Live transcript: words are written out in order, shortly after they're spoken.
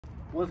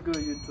What's good,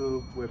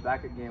 YouTube? We're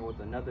back again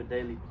with another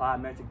daily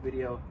plyometric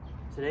video.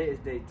 Today is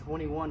day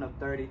 21 of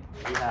 30.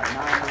 We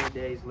have 9 more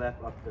days left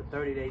of the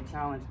 30-day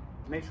challenge.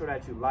 Make sure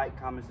that you like,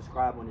 comment,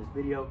 subscribe on this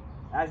video.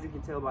 As you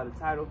can tell by the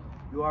title,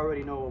 you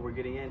already know what we're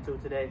getting into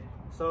today.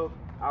 So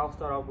I'll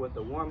start off with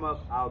the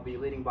warm-up. I'll be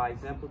leading by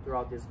example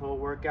throughout this whole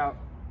workout.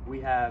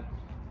 We have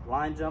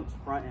line jumps,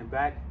 front and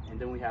back, and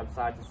then we have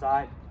side to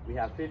side. We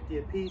have 50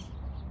 apiece.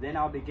 Then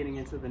I'll be getting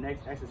into the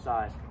next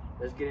exercise.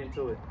 Let's get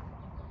into it.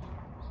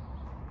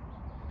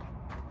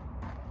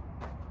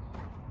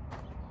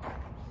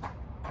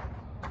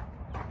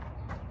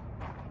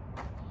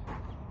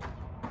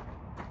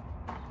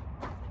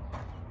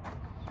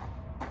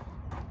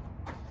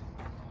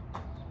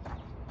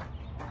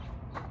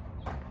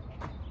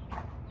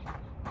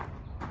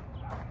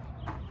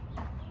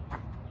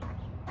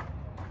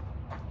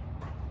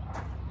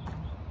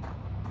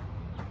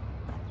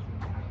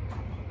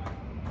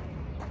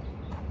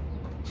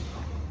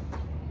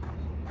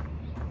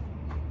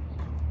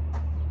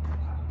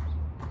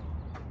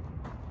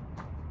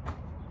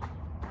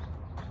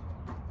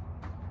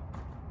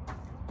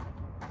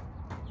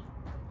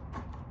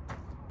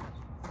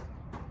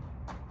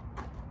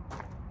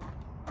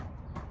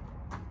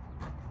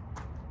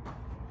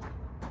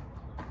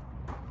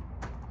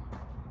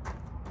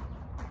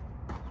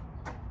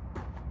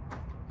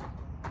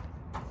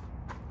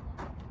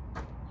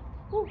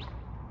 Woo.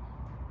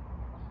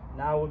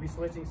 Now we'll be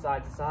switching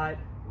side to side.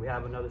 We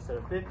have another set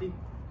of 50.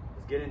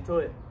 Let's get into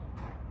it.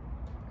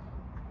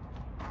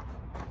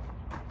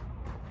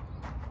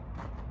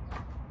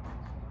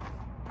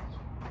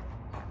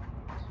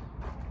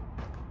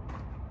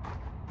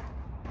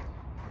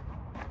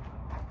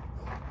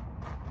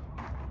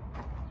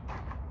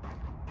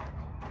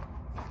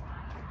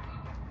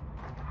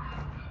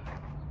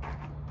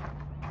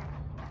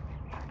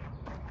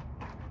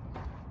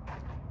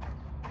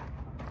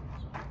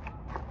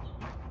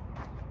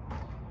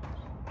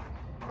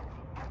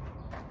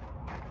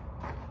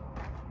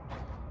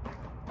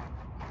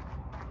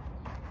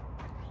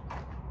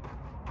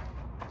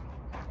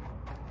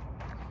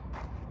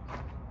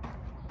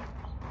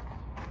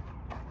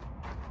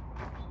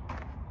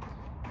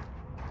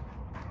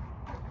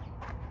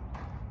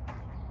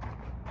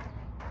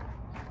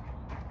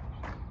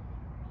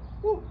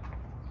 Woo.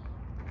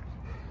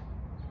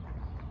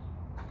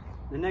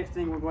 The next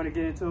thing we're going to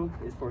get into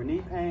is for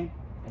knee pain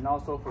and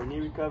also for knee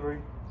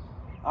recovery.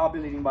 I'll be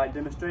leading by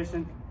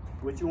demonstration.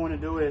 What you want to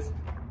do is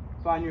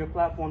find your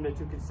platform that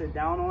you can sit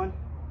down on.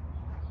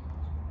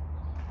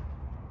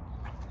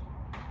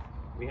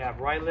 We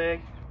have right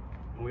leg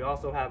and we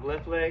also have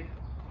left leg.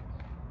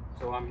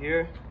 So I'm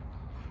here.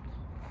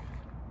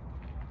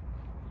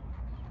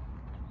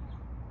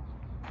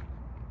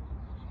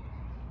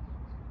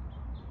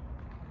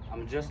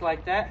 I'm just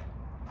like that.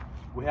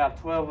 We have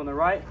 12 on the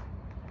right,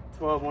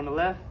 12 on the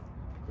left.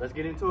 Let's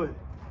get into it.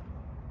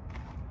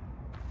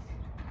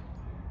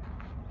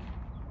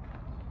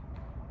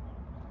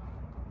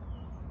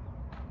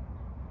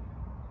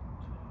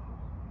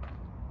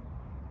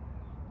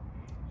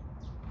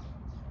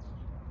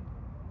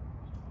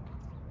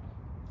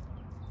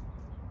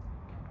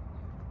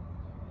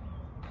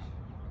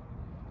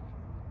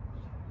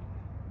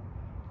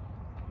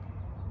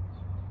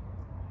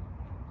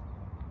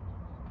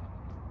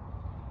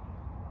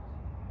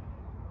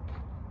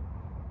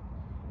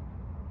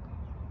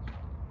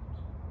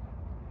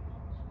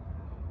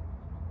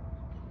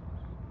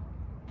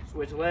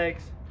 Switch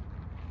legs.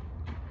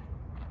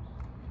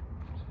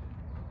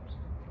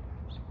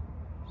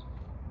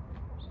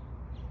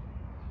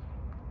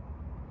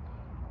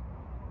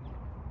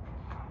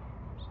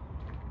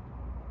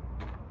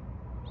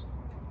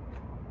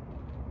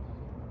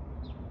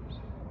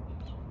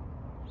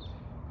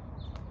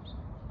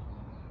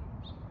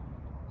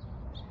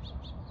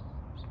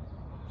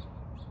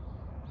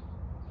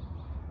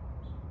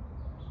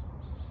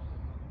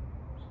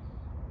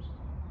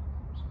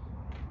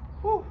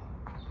 Whew.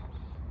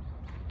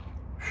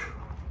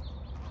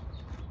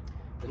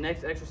 The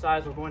next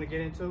exercise we're going to get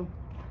into,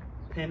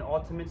 pin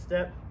ultimate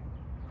step.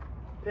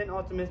 Pin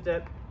ultimate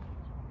step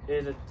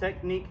is a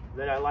technique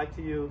that I like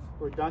to use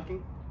for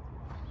dunking.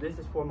 This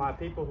is for my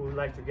people who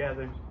like to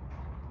gather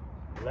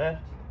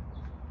left,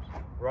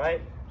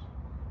 right,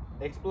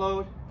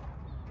 explode,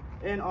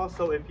 and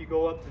also if you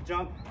go up to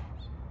jump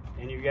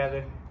and you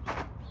gather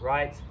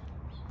right,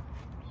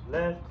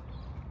 left,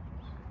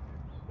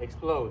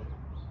 explode.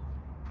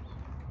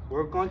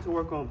 We're going to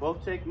work on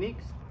both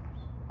techniques.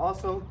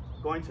 Also,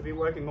 going to be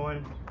working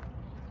on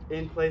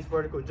in place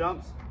vertical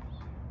jumps,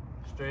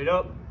 straight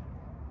up,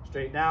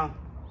 straight down.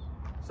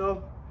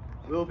 So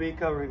we'll be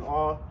covering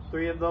all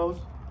 3 of those.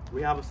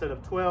 We have a set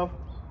of 12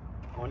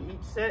 on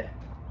each set.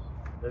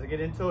 Let's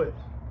get into it.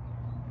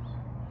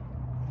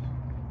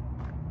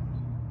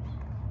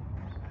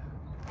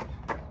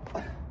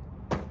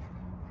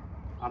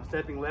 I'm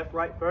stepping left,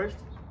 right first.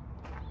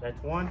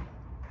 That's 1,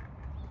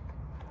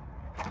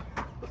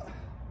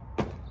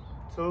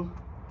 2,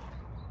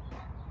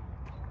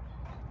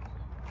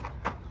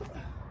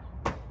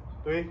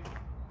 3,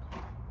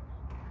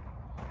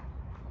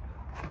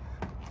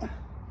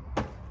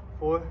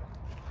 4.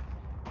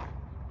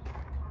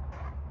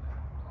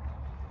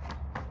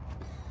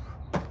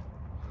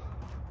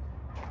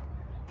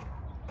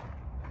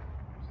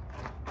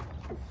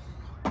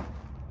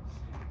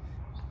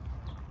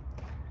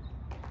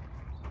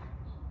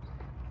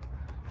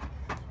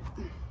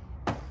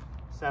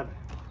 7.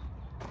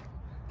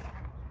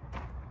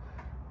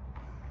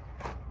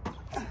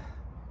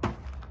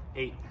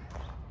 8.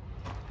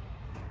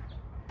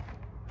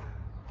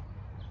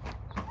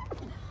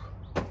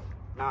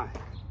 9.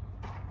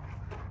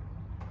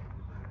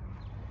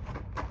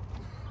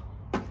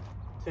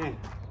 10.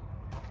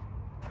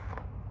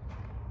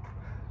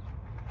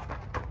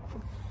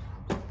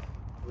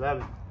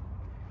 11.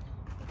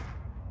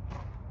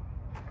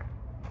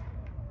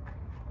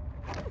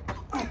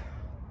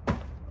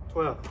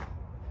 12.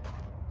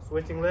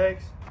 Switching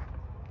legs.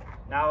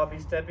 Now I'll be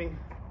stepping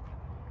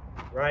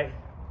right,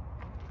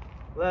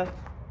 left,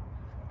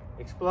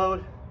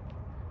 explode.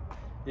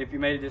 If you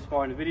made it this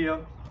far in the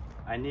video,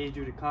 I need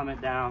you to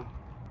comment down.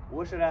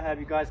 What should I have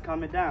you guys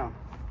comment down?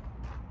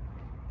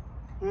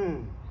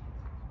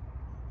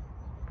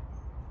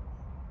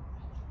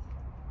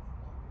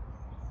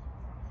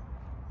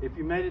 If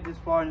you made it this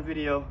far in the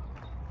video,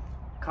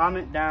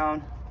 comment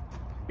down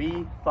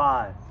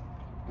B5.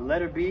 The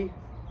letter B,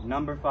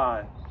 number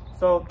 5.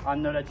 So I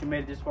know that you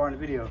made it this far in the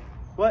video.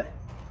 But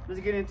let's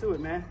get into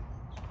it, man.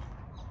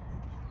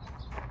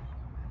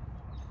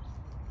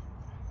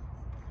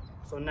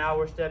 So now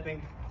we're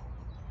stepping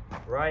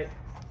right,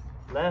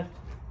 left,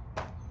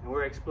 and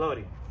we're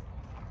exploding.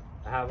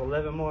 I have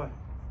 11 more.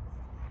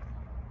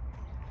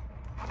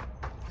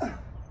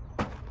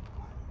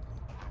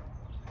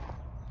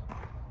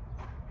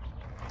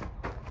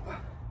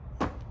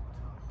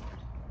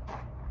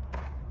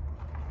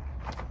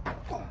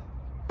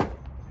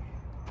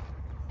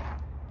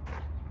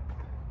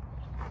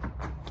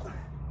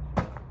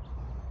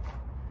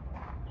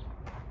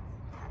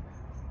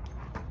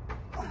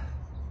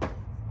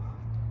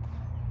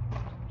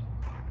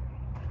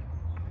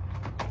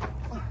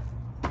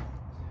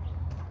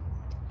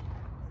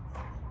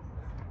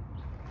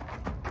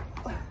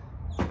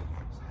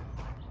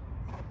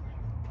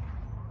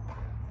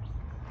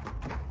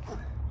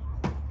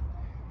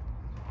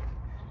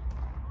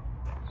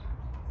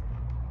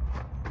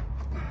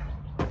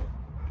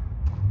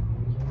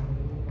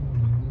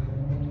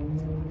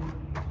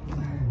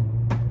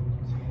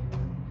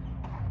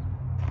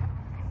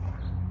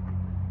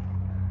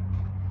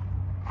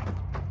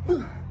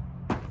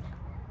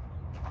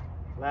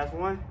 Last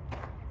one.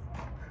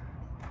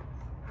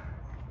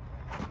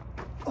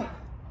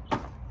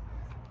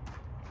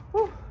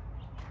 Whew.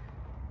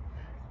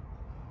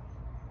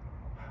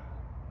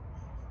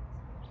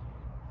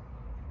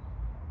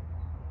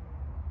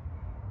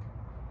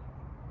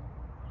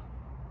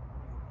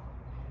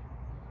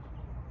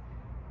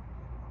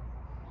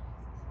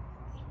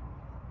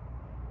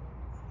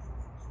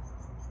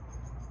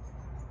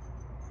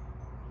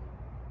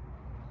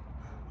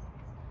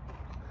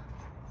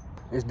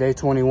 It's day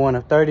 21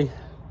 of 30.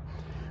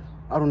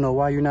 I don't know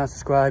why you're not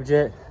subscribed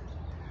yet,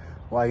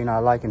 why you're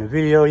not liking the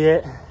video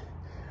yet,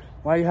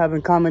 why you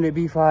haven't commented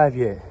B5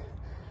 yet.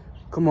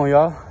 Come on,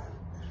 y'all.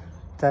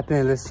 Tap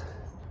in,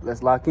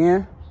 let's lock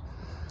in.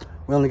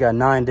 We only got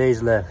 9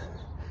 days left.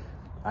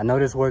 I know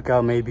this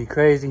workout may be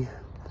crazy,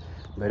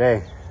 but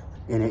hey,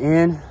 in the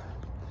end,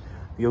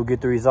 you'll get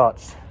the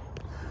results.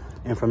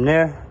 And from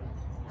there,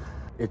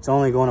 it's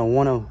only gonna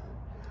wanna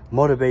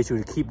motivate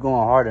you to keep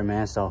going harder,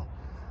 man. So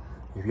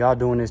if y'all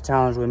doing this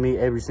challenge with me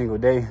every single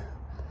day,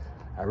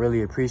 I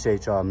really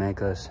appreciate y'all, man,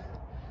 because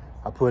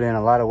I put in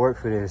a lot of work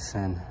for this,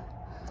 and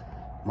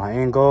my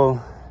end goal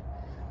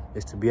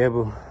is to be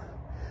able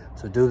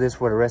to do this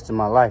for the rest of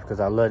my life, because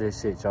I love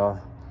this shit, y'all.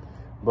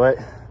 But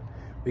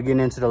we're getting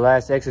into the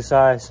last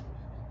exercise.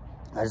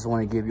 I just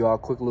want to give y'all a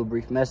quick little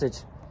brief message.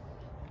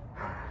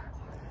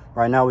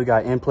 Right now we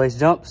got in-place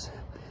jumps,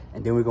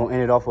 and then we're going to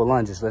end it off with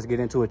lunges. Let's get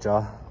into it,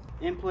 y'all.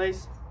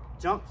 In-place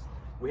jumps.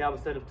 We have a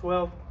set of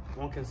 12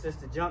 on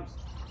consistent jumps.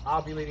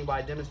 I'll be leading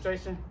by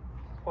demonstration.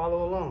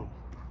 Follow along.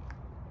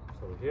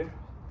 So we're here.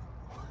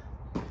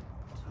 1,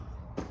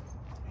 2,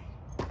 3,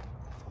 4,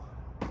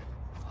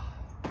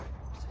 5,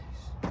 6,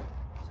 7,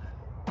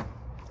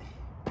 8,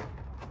 9,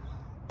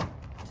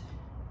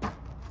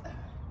 10,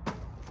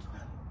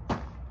 11,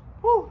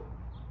 12. Woo!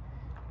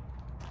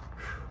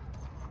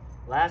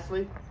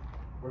 Lastly,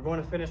 we're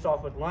going to finish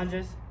off with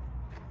lunges.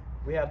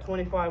 We have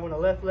 25 on the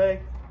left leg,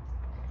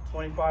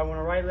 25 on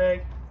the right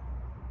leg.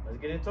 Let's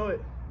get into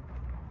it.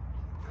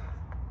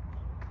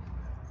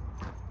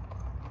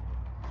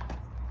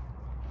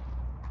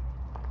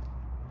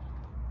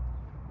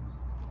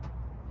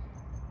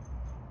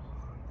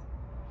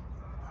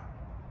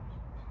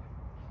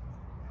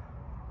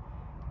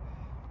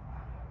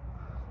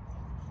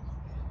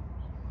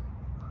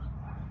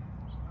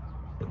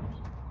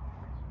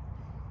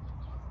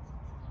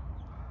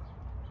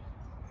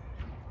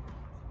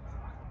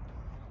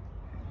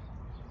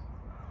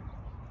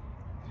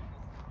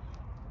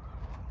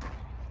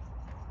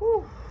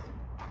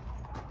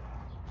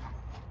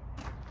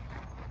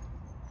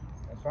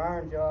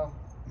 burned, y'all.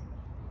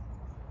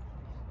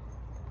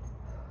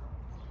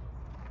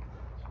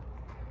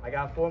 I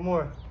got 4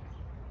 more.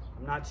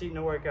 I'm not cheating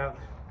the workout.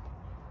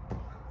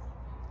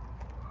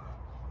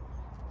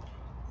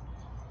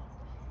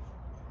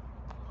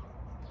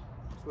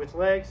 Switch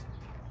legs.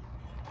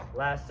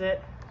 Last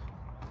set.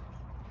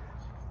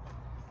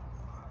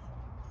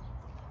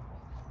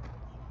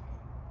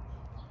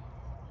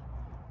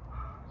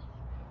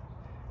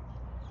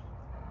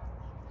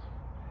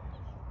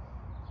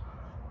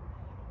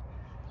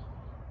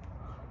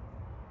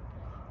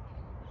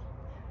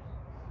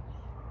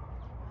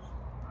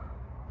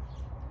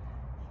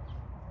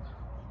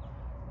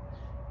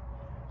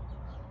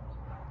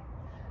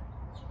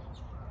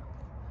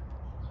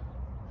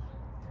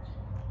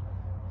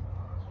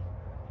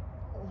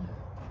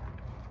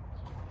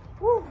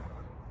 Woo.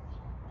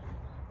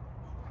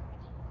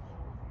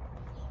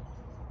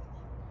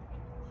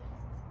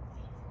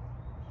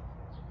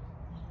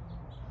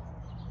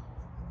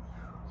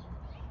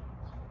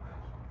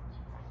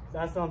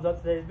 That sums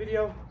up today's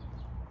video.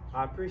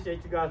 I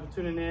appreciate you guys for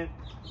tuning in.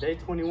 Day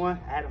 21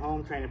 at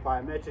home training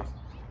plyometrics.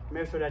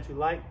 Make sure that you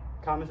like,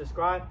 comment,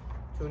 subscribe.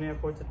 Tune in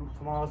for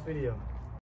tomorrow's video.